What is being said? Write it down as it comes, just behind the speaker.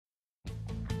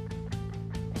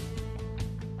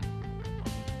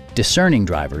Discerning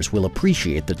drivers will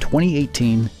appreciate the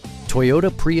 2018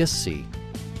 Toyota Prius C.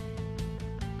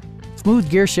 Smooth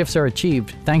gear shifts are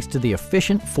achieved thanks to the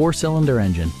efficient 4-cylinder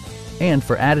engine. And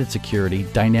for added security,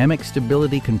 dynamic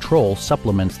stability control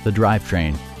supplements the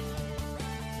drivetrain.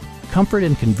 Comfort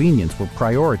and convenience were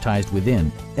prioritized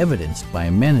within, evidenced by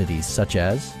amenities such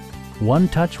as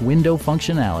one-touch window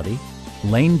functionality,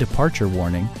 lane departure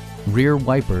warning, rear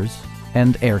wipers,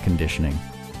 and air conditioning.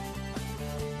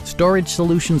 Storage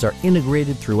solutions are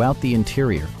integrated throughout the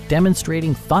interior,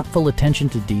 demonstrating thoughtful attention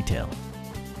to detail.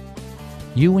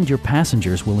 You and your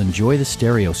passengers will enjoy the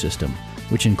stereo system,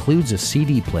 which includes a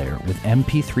CD player with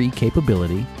MP3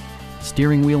 capability,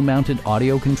 steering wheel mounted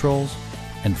audio controls,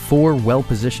 and 4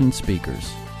 well-positioned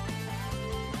speakers.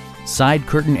 Side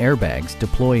curtain airbags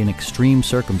deploy in extreme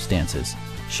circumstances,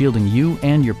 shielding you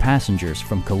and your passengers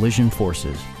from collision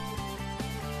forces.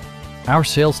 Our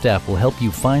sales staff will help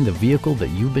you find the vehicle that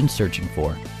you've been searching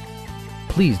for.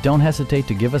 Please don't hesitate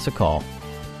to give us a call.